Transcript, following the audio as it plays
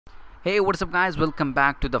Hey, what's up guys, welcome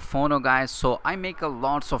back to the TheFonoGuy. So I make a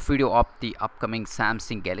lots of video of the upcoming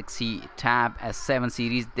Samsung Galaxy Tab S7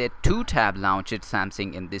 series. There are two tab launched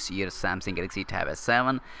Samsung in this year's Samsung Galaxy Tab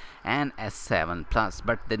S7 and S7 Plus.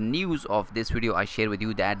 But the news of this video I share with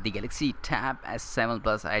you that the Galaxy Tab S7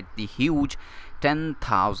 Plus at the huge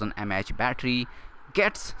 10,000 mAh battery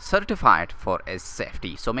gets certified for its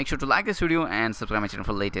safety. So make sure to like this video and subscribe my channel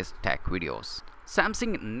for latest tech videos.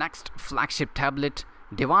 Samsung next flagship tablet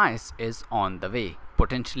device is on the way,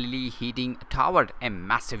 potentially heading toward a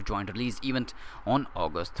massive joint release event on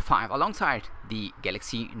August 5 alongside the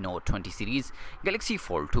Galaxy Note 20 series, Galaxy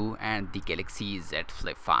Fold 2 and the Galaxy Z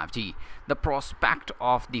Flip 5G. The prospect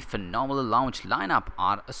of the phenomenal launch lineup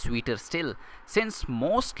are sweeter still, since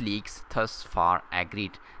most leaks thus far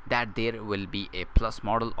agreed that there will be a Plus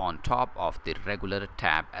model on top of the regular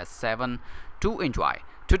Tab S7 to enjoy.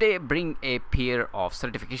 Today bring a pair of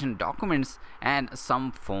certification documents and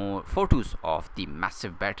some photos of the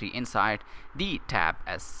massive battery inside the Tab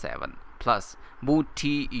S7 Plus. Boot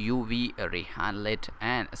TUV Rheinland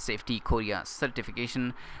and Safety Korea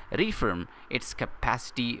certification reaffirm its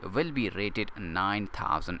capacity will be rated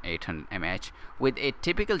 9,800 mAh with a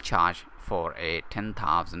typical charge for a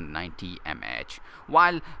 10,090 mAh.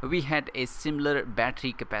 While we had a similar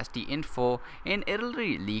battery capacity info in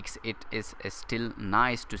earlier leaks, it is still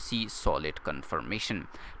nice to see solid confirmation.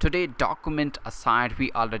 Today, document aside,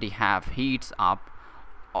 we already have heads up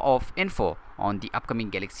of info on the upcoming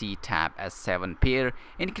Galaxy Tab S7 pair,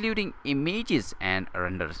 including images and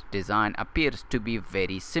renders. Design appears to be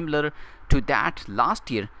very similar to that last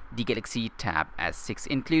year the Galaxy Tab S6,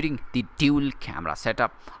 including the dual camera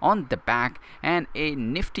setup on the back and a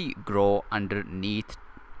nifty grille underneath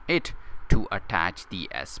it to attach the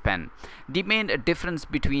S Pen. The main difference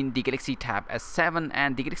between the Galaxy Tab S7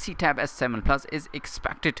 and the Galaxy Tab S7 Plus is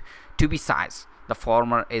expected to be size. The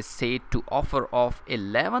former is said to offer off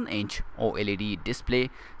 11-inch OLED display,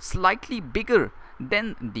 slightly bigger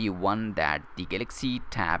than the one that the Galaxy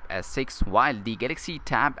Tab S6, while the Galaxy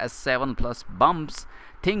Tab S7 Plus bumps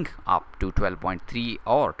things up to 12.3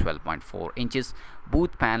 or 12.4 inches.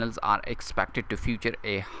 Both panels are expected to feature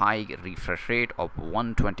a high refresh rate of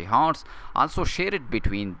 120 Hz, also shared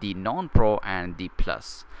between the non-Pro and the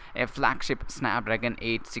Plus. A flagship Snapdragon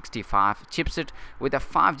 865 chipset with a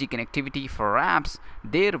 5G connectivity for apps.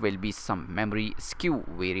 There will be some memory skew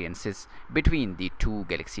variances between the two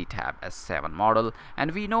Galaxy Tab S7 model,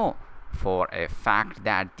 and we know for a fact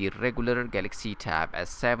that the regular Galaxy Tab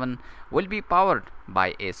S7 will be powered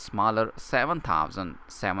by a smaller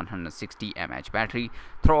 7,760 mAh battery,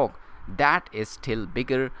 though that is still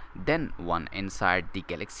bigger than one inside the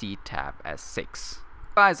Galaxy Tab S6.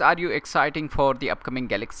 Guys, are you excited for the upcoming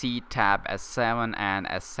Galaxy Tab S7 and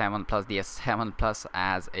S7 Plus? The S7 Plus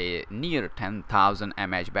as a near 10,000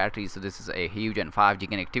 mAh battery, so this is a huge and 5G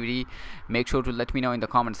connectivity. Make sure to let me know in the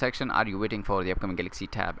comment section, are you waiting for the upcoming Galaxy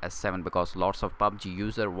Tab S7? Because lots of PUBG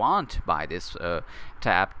user want buy this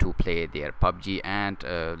tab to play their PUBG. And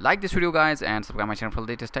like this video guys and subscribe my channel for the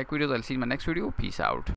latest tech videos. I'll see you in my next video. Peace out.